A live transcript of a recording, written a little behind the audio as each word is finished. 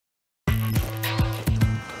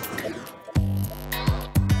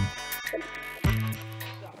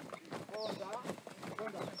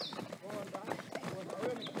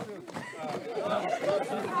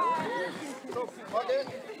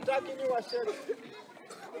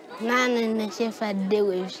Nane Josepha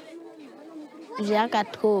Dewish. Jaka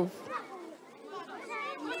 12.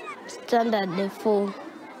 Standard the 4.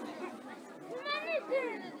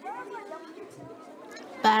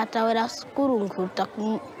 Pata wera skuru nkuta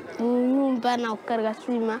kunyumba na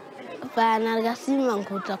ukargasima. Panargasima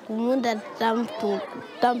nkuta kumunda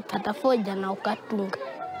tampata foja na ukatunga.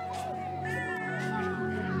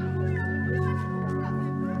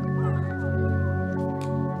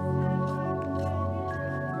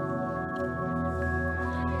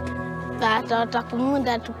 Pata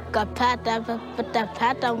takumunda tukapata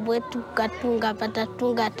pata mbwetu katunga pata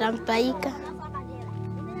tunga tampaika.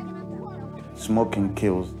 Smoking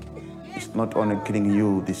kills. It's not only killing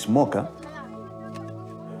you, the smoker,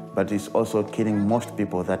 but it's also killing most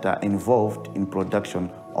people that are involved in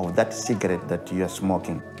production of that cigarette that you are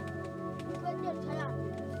smoking.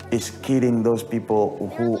 It's killing those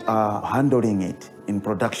people who are handling it in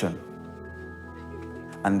production.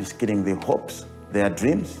 And it's killing their hopes, their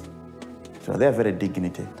dreams. So their very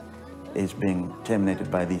dignity is being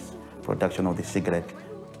terminated by this production of the cigarette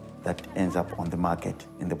that ends up on the market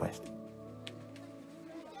in the West.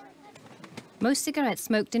 Most cigarettes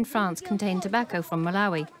smoked in France contain tobacco from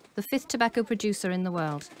Malawi, the 5th tobacco producer in the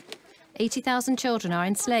world. 80,000 children are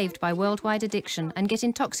enslaved by worldwide addiction and get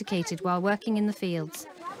intoxicated while working in the fields.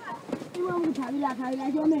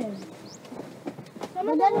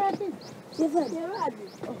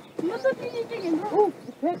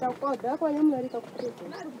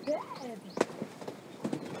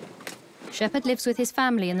 Shepherd lives with his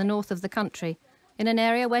family in the north of the country, in an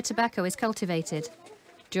area where tobacco is cultivated.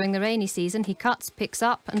 During the rainy season, he cuts, picks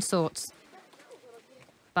up and sorts.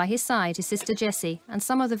 By his side, his sister Jessie and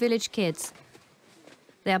some of the village kids.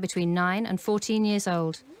 They are between 9 and 14 years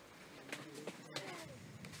old.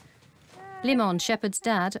 Limon, Shepherd's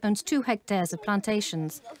dad, owns 2 hectares of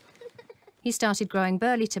plantations. He started growing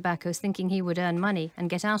burley tobaccos thinking he would earn money and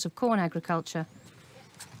get out of corn agriculture.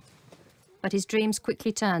 But his dreams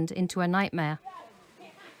quickly turned into a nightmare.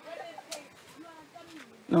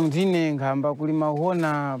 Nomzine ngamba kulima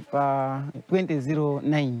hona pa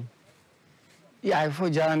 2009. Ya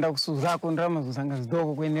ifoja anda kusuzako ndrama zusanga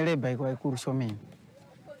zidoko kweneleba iko ikuru shomeni.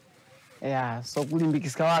 Ya so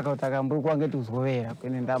kulimbikisika waka utakamburu kwange tuzgovera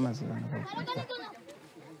kwene ndama zusanga.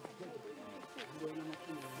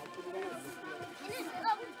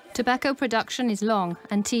 Tobacco production is long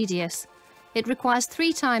and tedious. It requires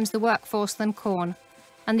 3 times the workforce than corn,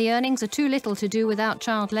 and the earnings are too little to do without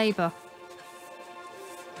child labour.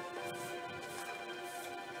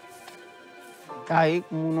 Kai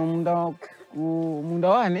munda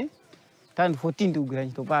wane tani 14 tugura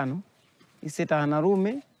chitopano iseta na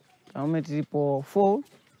rume tilipo 4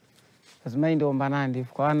 azimai ndo mbanandi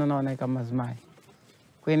kwa naona kama zimai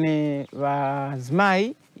kwene wa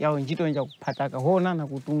zimai yao njito nja kupataka hona na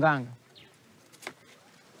kutunganga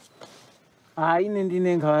ine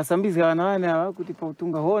ndine ngawasambiza wana hawa kuti pa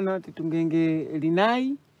utunga hona titungenge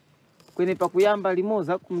linai kwene pa kuyamba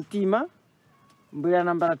limoza kumtima mbira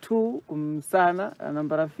nambara 2 kumsana,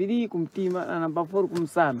 nambara 3 kumtima, na nambara 4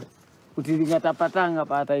 kumsana. Kuti lingatapatanga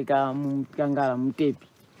pata ikangala mtepi.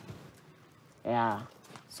 Yeah.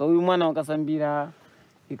 So huyu mwana wakasambira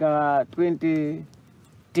ika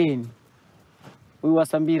 2010. Huyu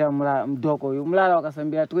wasambira mdoko, huyu mlala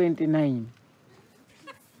wakasambira 29.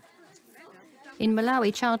 In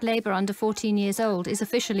Malawi, child labour under 14 years old is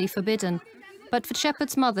officially forbidden. But for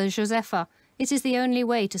Shepherd's mother, Josepha, it is the only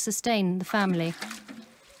way to sustain the family.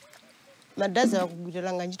 Madaza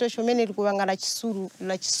kugiranga njito shomene likubanga la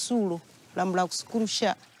chisulu la mla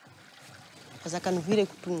kusukurusha azakanuvire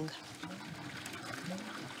kutunga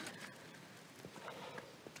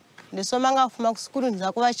ndesomanga kufuma kusukuru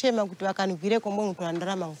ndizakuba chema kuti bakanuvire kombo mtu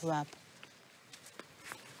andarama nkuvapa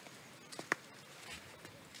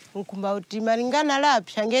nkumba uti maringana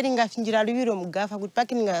lapi shangeri ngafinjira liviro mugafa kuti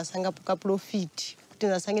pakininga sanga puka profit kuti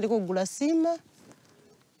nasangire kugula sima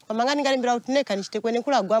Mangani ngalimbira utineka nishite kwene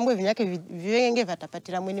kula gwambwe vinyake vivenge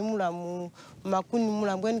vatapatira mweni mula makuni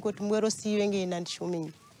mula mbweni kuti mwero siwenge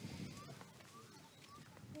inandishomenyi.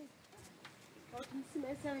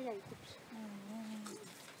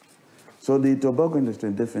 So the tobacco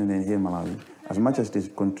industry definitely here in Malawi, as much as it is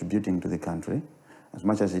contributing to the country, as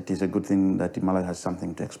much as it is a good thing that Malawi has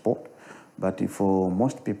something to export, but for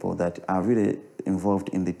most people that are really involved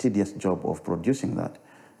in the tedious job of producing that,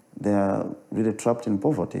 they are really trapped in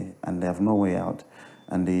poverty and they have no way out,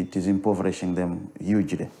 and it is impoverishing them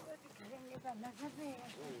hugely.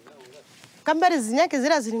 Kambari zinyake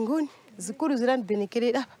zira zilinguni, zikuru zira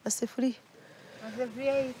benekerera basefuri.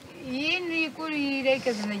 Yini kuri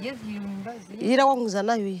ireke zinagezi yumba. Ira wangu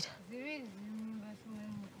zanayo ira.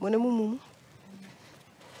 Mwene mumu.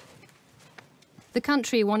 The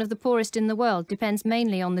country, one of the poorest in the world, depends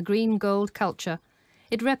mainly on the green gold culture.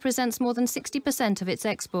 It represents more than 60% of its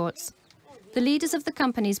exports. The leaders of the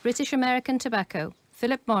companies British American Tobacco,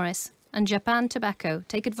 Philip Morris, and Japan Tobacco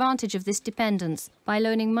take advantage of this dependence by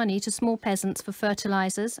loaning money to small peasants for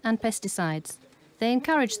fertilisers and pesticides. They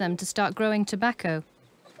encourage them to start growing tobacco.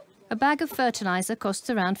 A bag of fertiliser costs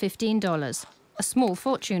around $15, a small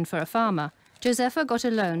fortune for a farmer. Josepha got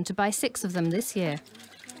a loan to buy 6 of them this year.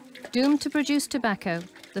 Doomed to produce tobacco,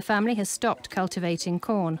 the family has stopped cultivating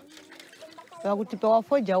corn.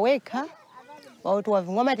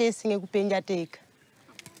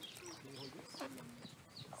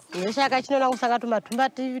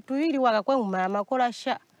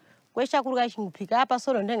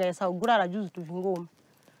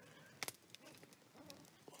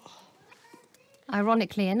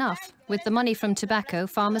 Ironically enough, with the money from tobacco,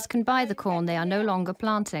 farmers can buy the corn they are no longer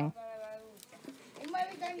planting.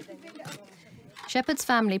 Shepherd's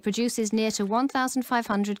family produces near to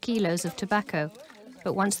 1,500 kilos of tobacco,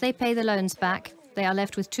 but once they pay the loans back, they are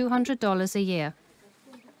left with $200 a year.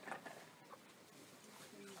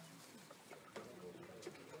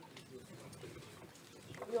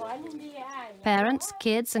 Parents,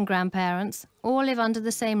 kids and grandparents all live under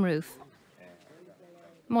the same roof,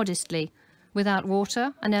 modestly, without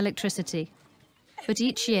water and electricity. But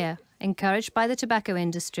each year, encouraged by the tobacco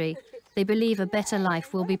industry, they believe a better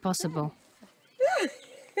life will be possible.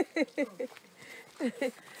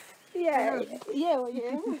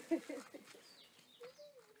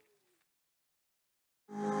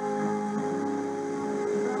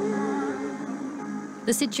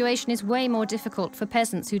 The situation is way more difficult for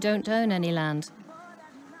peasants who don't own any land.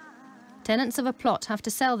 Tenants of a plot have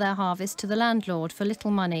to sell their harvest to the landlord for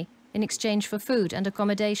little money in exchange for food and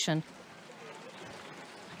accommodation.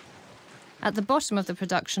 At the bottom of the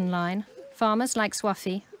production line, farmers like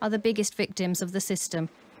Swafi are the biggest victims of the system.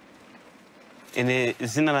 Ine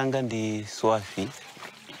zina langa ndi Swafi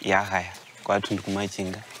yahaya kwa tundu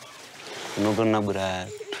kumachinga. Noko nabura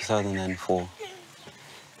 2004.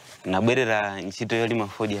 Nabwerera ntchito yolima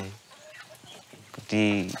fodya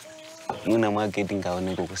kuti mwina mwake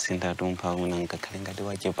tingaoneko kusintha tumpha mwina ngakhale ngati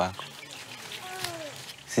wachepako.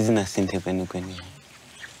 Sizinasinthe kwenikweni.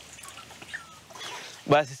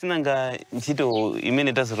 Basi sinanga ntchito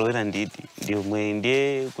imene tazolowera nditi ndiomwe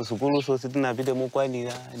ndiye kusukulu so sitinapite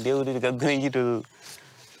mokwanira ndiye kuti tikagwira ntchito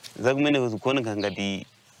zakumene zikuoneka ngati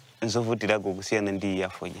nzovutirako kusiyana ndi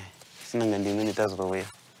yafodya. Sinanga ndi imene tazolowera.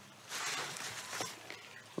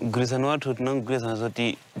 Mgwirizano wathu tinangogwirizana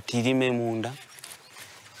zoti tilime munda,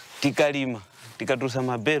 tikalima, tikatulutsa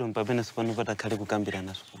mabelo mpapena sopano patakhale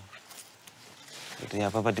kukambirana sopano. Kuti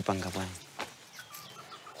apapa tipanga bwanji.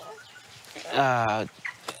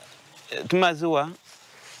 Timaziwa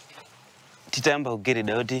titayamba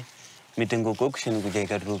kugereda kuti mitengo ku auction kuja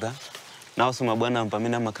ikatuluka nawonso mabwana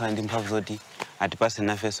pamene amakhala ndi mphamvu zoti atipase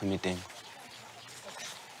nafenso mitengo.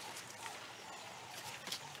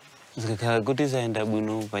 Zikakhala kuti zayenda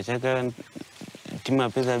bwino pachaka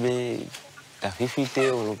timapeza be ka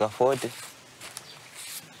 50 oloka 40.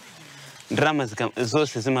 Ndalama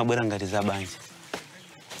zonse zimabwera ngati za banja.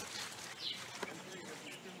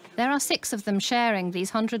 There are 6 of them sharing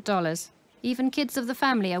these $100. Even kids of the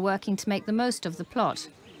family are working to make the most of the plot.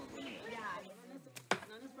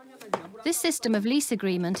 This system of lease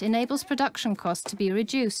agreement enables production costs to be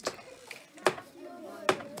reduced.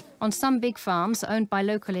 On some big farms owned by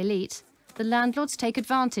local elite, the landlords take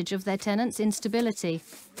advantage of their tenants' instability.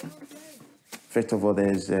 First of all,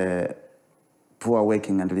 there's poor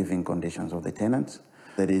working and living conditions of the tenants.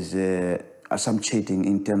 There is some cheating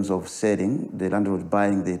in terms of selling, the landlord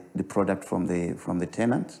buying the product from the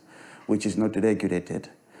tenants, which is not regulated.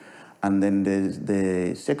 And then there's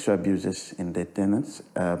the sexual abuses in the tenants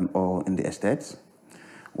or in the estates.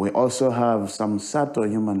 We also have some subtle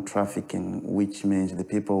human trafficking, which means the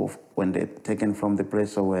people, when they're taken from the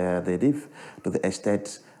place or where they live to the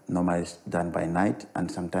estates, normally it's done by night and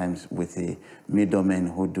sometimes with the middlemen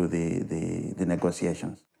who do the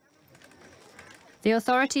negotiations. The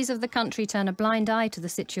authorities of the country turn a blind eye to the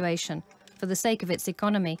situation for the sake of its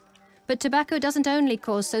economy. But tobacco doesn't only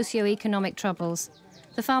cause socio-economic troubles.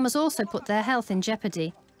 The farmers also put their health in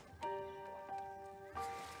jeopardy.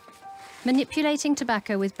 Manipulating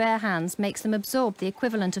tobacco with bare hands makes them absorb the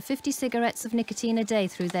equivalent of 50 cigarettes of nicotine a day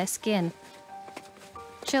through their skin.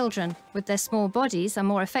 Children, with their small bodies, are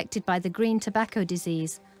more affected by the green tobacco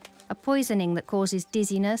disease, a poisoning that causes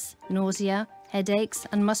dizziness, nausea, headaches,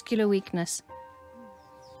 and muscular weakness.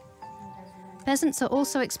 Peasants are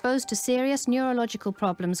also exposed to serious neurological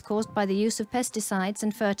problems caused by the use of pesticides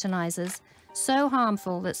and fertilizers, so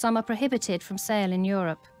harmful that some are prohibited from sale in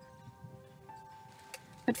Europe.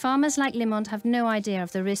 But farmers like Limond have no idea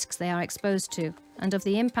of the risks they are exposed to and of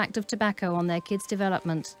the impact of tobacco on their kids'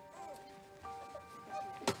 development.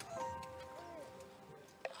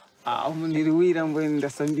 Niliwira mbwenda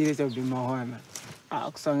sambire cha bimahwana.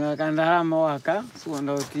 Kusanga kandalama waka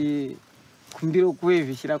suonda uti kumbiro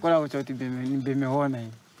kwevi shirakola kuchoti bimehona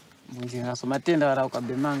hii. Mwenzi ngaso matenda wala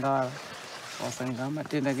ukabemanga wala. Wasanga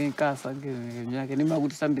matenda kenkasa nyake ni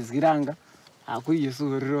makuti sambiziranga. Akuye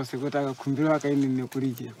suho rose kotaka kumbiro waka ini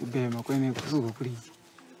nekurije kubema kwene kusuho kurije.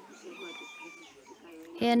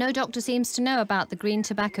 Here no doctor seems to know about the green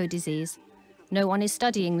tobacco disease. No one is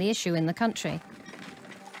studying the issue in the country.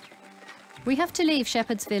 We have to leave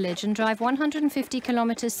Shepherd's village and drive 150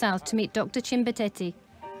 kilometers south to meet Dr. Chimbetete.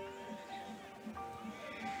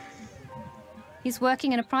 He's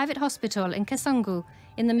working in a private hospital in Kasungu,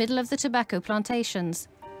 in the middle of the tobacco plantations.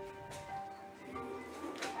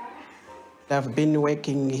 I've been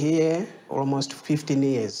working here almost 15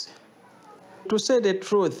 years. To say the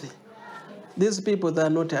truth, these people are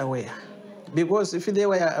not aware. Because if they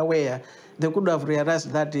were aware, they could have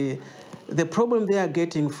realized that the problem they are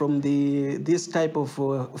getting from this type of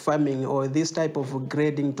farming or this type of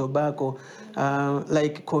grading tobacco,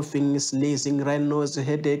 like coughing, sneezing, runny nose,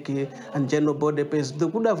 headache, and general body pains, they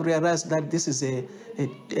could have realized that this is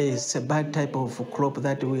a bad type of crop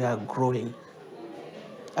that we are growing.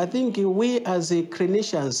 I think we as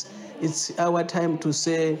clinicians, it's our time to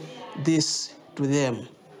say this to them.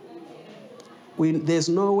 There's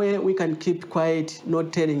no way we can keep quiet,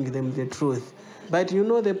 not telling them the truth. But you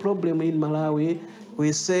know the problem in Malawi,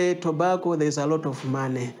 we say tobacco, there's a lot of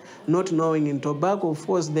money. Not knowing in tobacco, of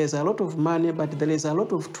course, there's a lot of money, but there is a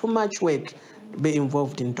lot of too much work to be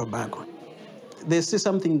involved in tobacco. They see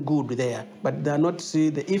something good there, but they do not see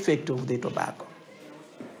the effect of the tobacco.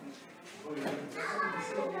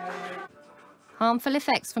 Harmful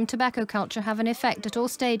effects from tobacco culture have an effect at all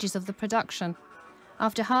stages of the production.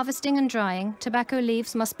 After harvesting and drying, tobacco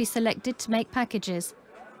leaves must be selected to make packages.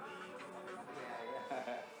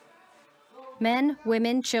 Men,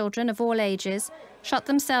 women, children of all ages shut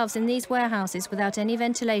themselves in these warehouses without any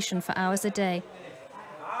ventilation for hours a day.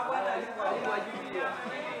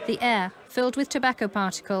 The air, filled with tobacco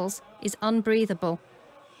particles, is unbreathable.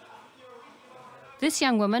 This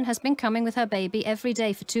young woman has been coming with her baby every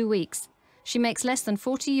day for 2 weeks. She makes less than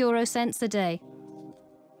 40 euro cents a day.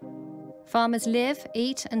 Farmers live,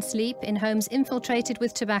 eat and sleep in homes infiltrated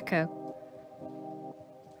with tobacco.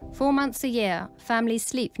 4 months a year, families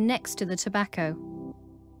sleep next to the tobacco.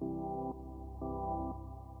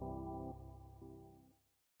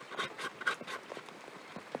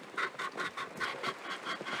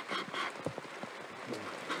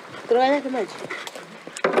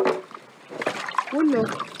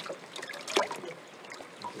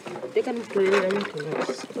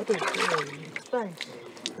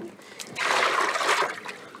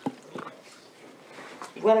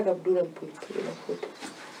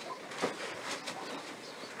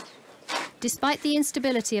 Despite the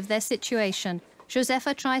instability of their situation,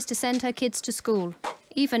 Josepha tries to send her kids to school,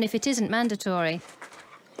 even if it isn't mandatory.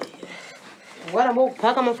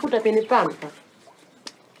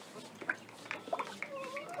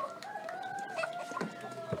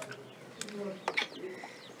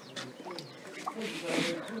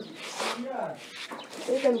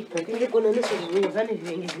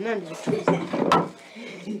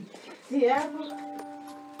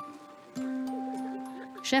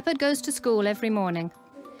 Shepherd goes to school every morning.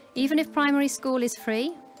 Even if primary school is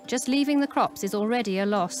free, just leaving the crops is already a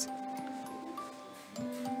loss.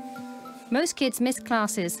 Most kids miss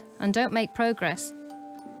classes and don't make progress.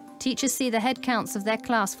 Teachers see the head counts of their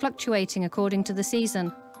class fluctuating according to the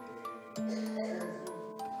season.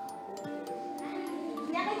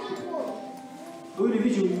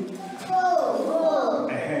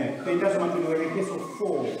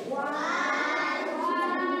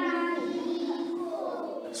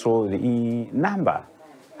 So the number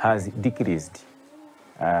has decreased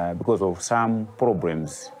because of some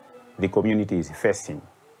problems the community is facing.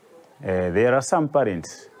 There are some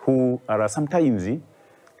parents who are sometimes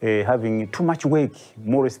having too much work,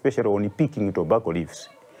 more especially on picking tobacco leaves.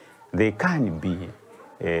 They can be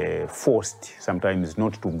forced sometimes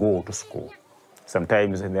not to go to school.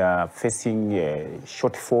 Sometimes they are facing a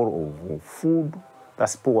shortfall of food,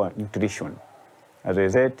 that's poor nutrition. As I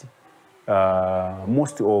said,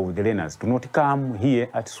 most of the learners do not come here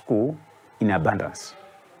at school in abundance.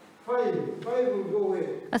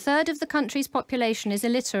 A third of the country's population is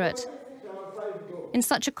illiterate. In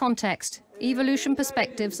such a context, evolution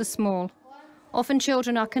perspectives are small. Often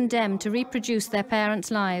children are condemned to reproduce their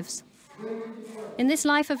parents' lives. In this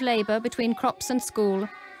life of labour between crops and school,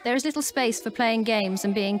 There is little space for playing games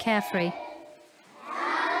and being carefree.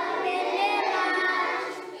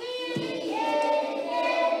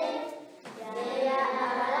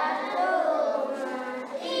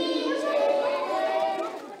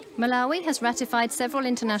 Malawi has ratified several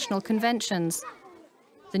international conventions.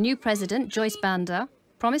 The new president, Joyce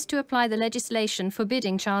promised to apply the legislation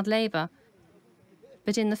forbidding child labour.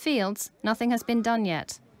 But in the fields, nothing has been done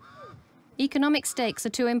yet. Economic stakes are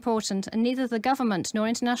too important, and neither the government nor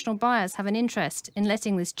international buyers have an interest in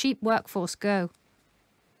letting this cheap workforce go.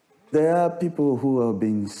 There are people who have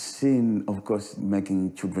been seen, of course,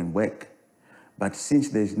 making children work. But since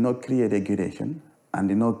there is no clear regulation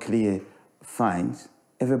and no clear fines,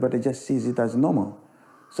 everybody just sees it as normal.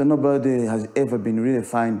 So nobody has ever been really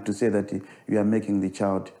fined to say that you are making the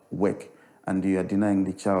child work and you are denying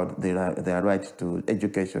the child their right to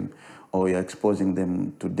education, or you are exposing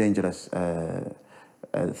them to dangerous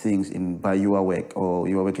things by your work, or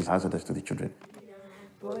your work is hazardous to the children.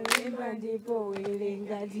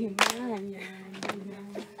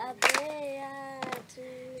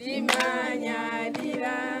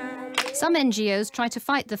 Some NGOs try to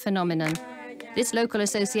fight the phenomenon. This local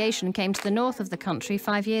association came to the north of the country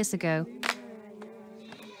 5 years ago.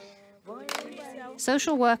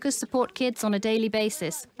 Social workers support kids on a daily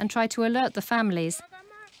basis and try to alert the families.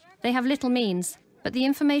 They have little means, but the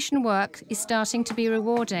information work is starting to be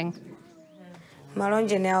rewarding.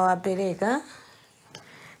 Malonje ni awapereka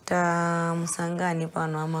ta musangani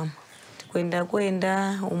pano mama. Kwenda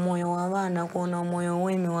umoyo wa bana kuona umoyo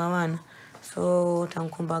wemi wa bana. So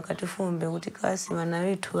tankumba katifumbe kuti kasi wana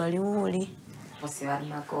vitu waliuli. Wasiwari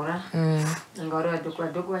makora. Ngoro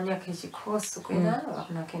aduku wanyake chikosu kwenda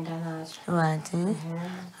wakunakenda nacho. Wati.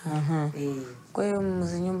 Kwa hiyo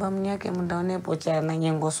mzinyumba mnyake mundaonepo chana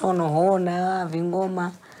nyengo sono hona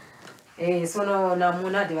vingoma. Sono na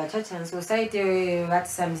munadi wachacha society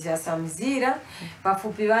samizira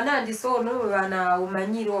bafupi banandi sono wana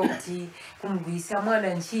umanyiro kuti kumugwisa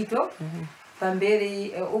mwana nchito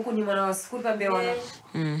pambere uku ni mwana wa school pambere wana.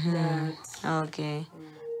 Okay.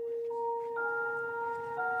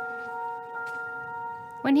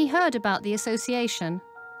 When he heard about the association,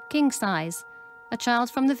 King Size, a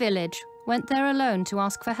child from the village, went there alone to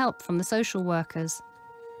ask for help from the social workers.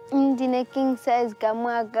 Ndine King Size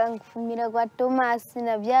kamwaka ngufumira kwa Thomas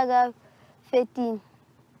na vyaga 13.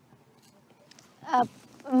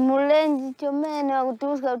 Mulenji chomene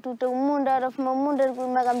wakutuska ututo munda rafuma munda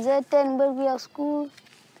kumaka mzee 10 mbele ya school.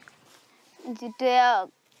 Njitea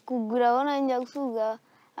kugura wana nja kusuga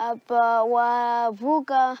apa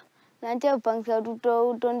wavuka nantia upangisa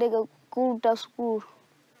utondeka kuta school.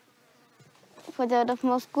 Facha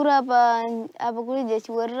utafuma school apa kulije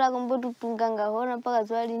chiwerera kumbo tutunganga hona paka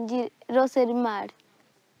zwali njiri roseri mali.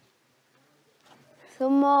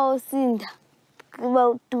 Somo sinda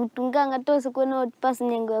kuba tutunganga tose kwena pasi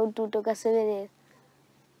nyengo ya ututo kaseverera.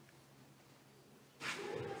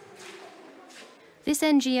 This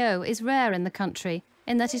NGO is rare in the country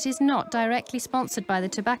in that it is not directly sponsored by the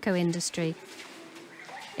tobacco industry.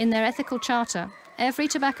 In their ethical charter, every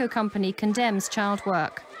tobacco company condemns child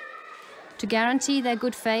work. To guarantee their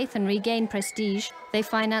good faith and regain prestige, they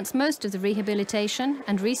finance most of the rehabilitation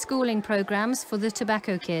and reschooling programs for the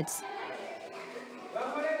tobacco kids.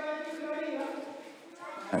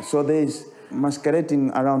 So there is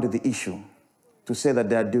masquerading around the issue to say that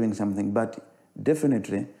they are doing something, but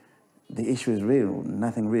definitely the issue is real,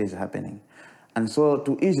 nothing really is happening. And so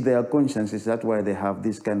to ease their consciences, that's why they have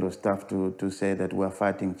this kind of stuff to say that we're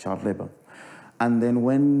fighting child labor. And then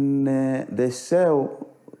when they sell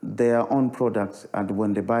their own products and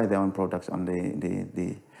when they buy their own products on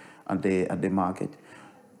the market,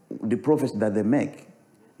 the profits that they make,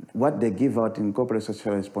 what they give out in corporate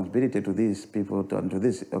social responsibility to these people, to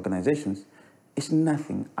these organizations, is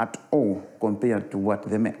nothing at all compared to what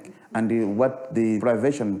they make. And what the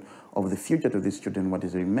privation of the future to these children, what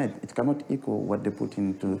is being made, it cannot equal what they put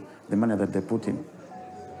into the money that they put in.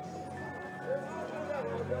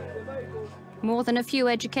 More than a few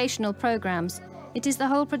educational programs, it is the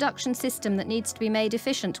whole production system that needs to be made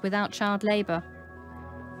efficient without child labour.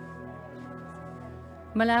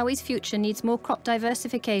 Malawi's future needs more crop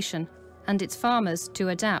diversification and its farmers to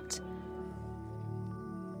adapt.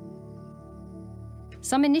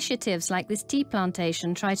 Some initiatives like this tea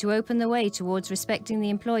plantation try to open the way towards respecting the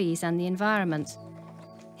employees and the environment.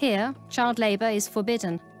 Here, child labour is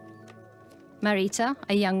forbidden. Marita,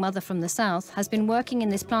 a young mother from the south, has been working in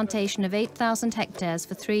this plantation of 8,000 hectares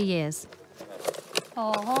for 3 years.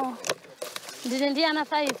 Oh, ndindiana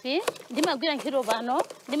 5 ndimagwira ntchito pano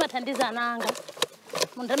ndimathandiza ananga.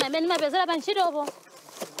 Mundama imene ndimapezera pa ntchitopo.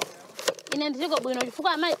 ine ndiko bwino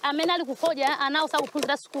chifukwa amene ali kufodya anausa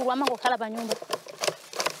kuphunzira sukulu amangokhala pa nyumba.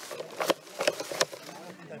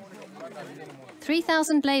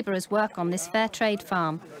 3,000 labourers work on this fair trade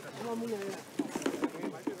farm.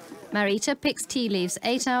 Marita picks tea leaves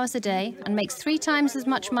 8 hours a day and makes 3 times as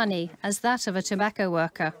much money as that of a tobacco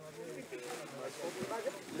worker.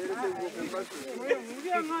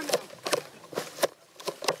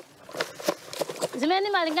 Zimene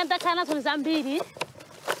malinga ntakhala nazo zambiri.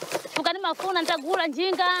 Tukani mafuna ntagula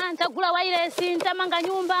njinga, ntagula wairesi, ntamanga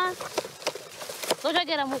nyumba.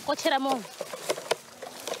 Zochokera mukochera mongo.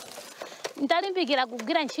 Ntalimbikira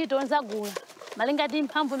kugira ntchito nzagula. Malinga ndi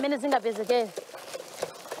mphamvu imene zingapezekere.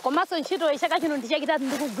 Komanso ntchito ichaka chino ndichakitatu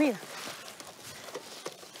ndikugwira.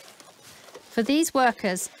 For these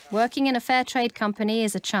workers, working in a fair trade company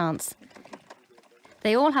is a chance.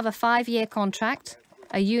 They all have a 5-year contract,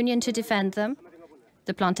 a union to defend them.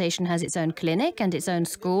 The plantation has its own clinic and its own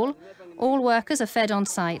school. All workers are fed on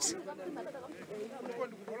site.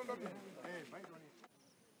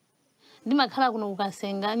 Ndimakhala kuno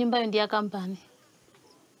kukasenga nyumba ndi ya kampani.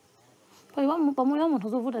 Pamoyo munthu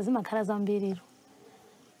zovuta zimakhala zambiriro.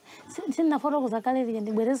 Sinafotokoza kuzakalelike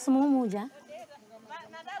ndibwereza mumuja.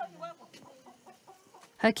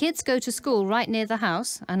 Her kids go to school right near the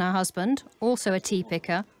house, and her husband, also a tea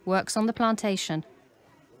picker, works on the plantation.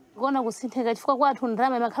 Kuona kusintheka chifukwa kwathu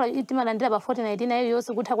ndrama imakhala itimalandira pa 49 nayo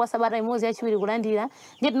yonse kutha kwa sabata imodzi yachiwiri kulandira.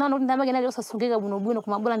 Ndiye tinaona kuti ndama kenali osasungika bwino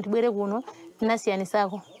kumabwera ndibwere kuno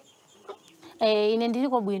tinasiyanisako. Ine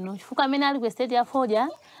ndiliko bwino chifukwa amene ali ku estate ya fodya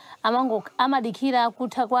amadikira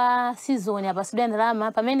kutha kwa season apasidwa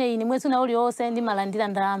ndalama pamene ine mwezi una uliwonse ndimalandira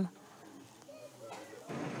ndalama.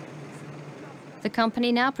 The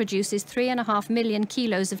company now produces 3.5 million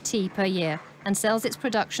kilos of tea per year and sells its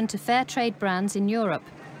production to fair trade brands in Europe.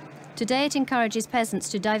 Today it encourages peasants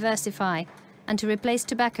to diversify and to replace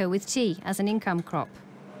tobacco with tea as an income crop.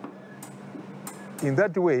 In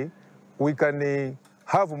that way, we can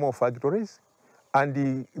have more factories,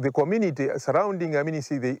 and the community surrounding,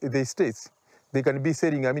 the states, they can be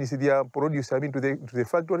selling, their produce, to the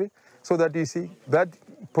factory, so that that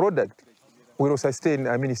product will sustain,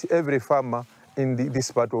 every farmer in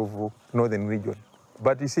this part of northern region.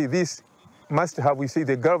 But this must have,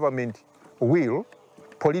 the government will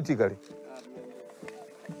politically.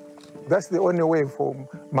 That's the only way for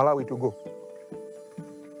Malawi to go.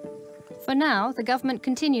 For now, the government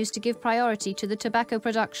continues to give priority to the tobacco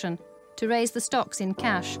production, to raise the stocks in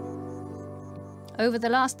cash. Over the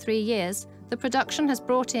last 3 years, the production has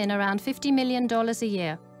brought in around $50 million a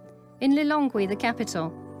year. In Lilongwe, the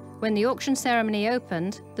capital, when the auction ceremony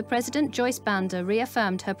opened, the President Joyce Banda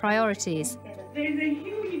reaffirmed her priorities. There is a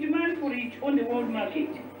huge demand for it on the world market.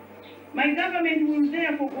 My government will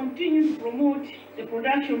therefore continue to promote the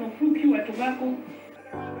production of pure tobacco.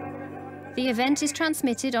 The event is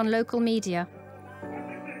transmitted on local media.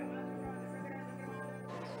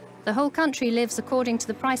 The whole country lives according to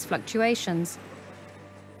the price fluctuations.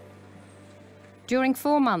 During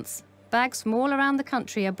 4 months, bags from all around the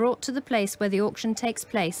country are brought to the place where the auction takes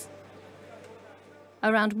place.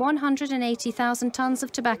 Around 180,000 tons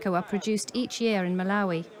of tobacco are produced each year in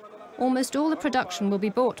Malawi. Almost all the production will be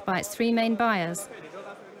bought by its 3 main buyers: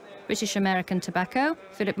 British American Tobacco,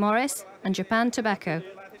 Philip Morris, and Japan Tobacco.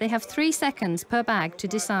 They have 3 seconds per bag to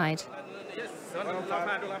decide.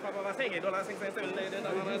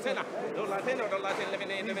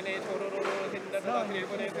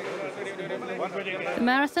 The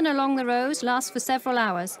marathon along the rows lasts for several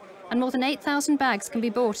hours, and more than 8,000 bags can be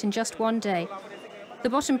bought in just 1 day. The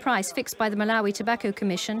bottom price fixed by the Malawi Tobacco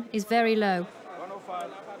Commission is very low.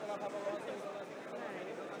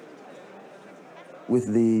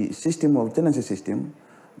 With the system of tenancy system,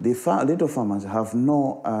 the little farmers have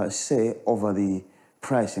no say over the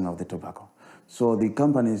pricing of the tobacco. So the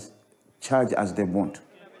companies charge as they want.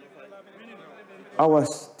 Our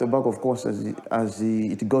tobacco, of course, as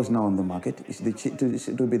it goes now on the market,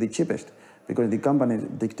 it will be the cheapest because the companies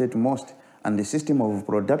dictate most, and the system of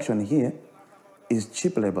production here is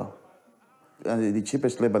cheap labor, the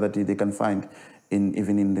cheapest labor that they can find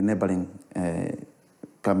even in the neighboring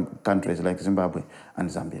countries like Zimbabwe and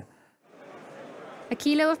Zambia. A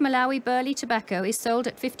kilo of Malawi burley tobacco is sold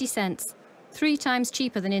at 50 cents, 3 times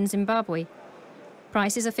cheaper than in Zimbabwe.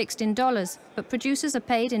 Prices are fixed in dollars, but producers are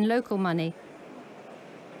paid in local money.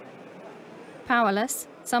 Powerless,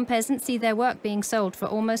 some peasants see their work being sold for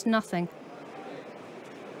almost nothing.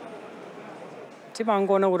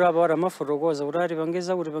 Timangona urabara mafurogoza urari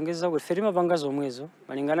bangeza ferima bangazo mwezo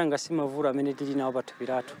balingana ngasima vura amene tili nawo bathu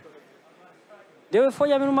piratu. Dewe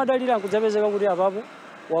foya minu madalira kuzabezeka kuti abapo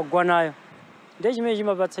wagwa nayo ndiye chimene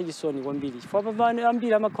chimapatsa chisoni kwambiri chifukwa pamene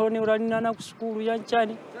ambiri amakhaloni utalinana ku sukulu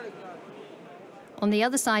yanchani. On the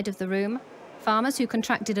other side of the room, farmers who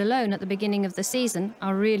contracted a loan at the beginning of the season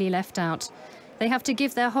are really left out. They have to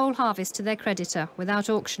give their whole harvest to their creditor without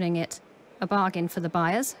auctioning it, a bargain for the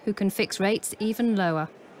buyers who can fix rates even lower.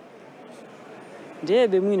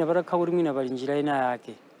 Ndebe mwina patakha kuti mwina pali njira ina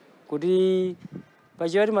yake kuti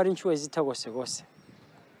pachiwati mali ntchuwa zitha konsekose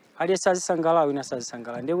ali sazisangalala wina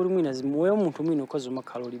sazisangalala ndiye kuti mwina moyo munthu mwina ukhoza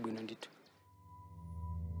umakhala uli bwino ndithu.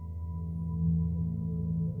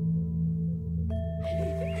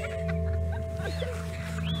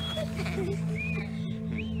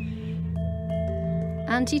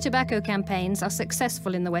 Anti-tobacco campaigns are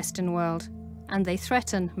successful in the Western world, and they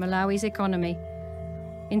threaten Malawi's economy.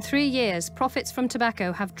 In 3 years, profits from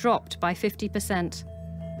tobacco have dropped by 50%.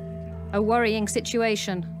 A worrying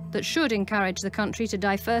situation that should encourage the country to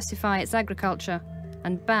diversify its agriculture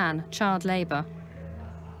and ban child labour.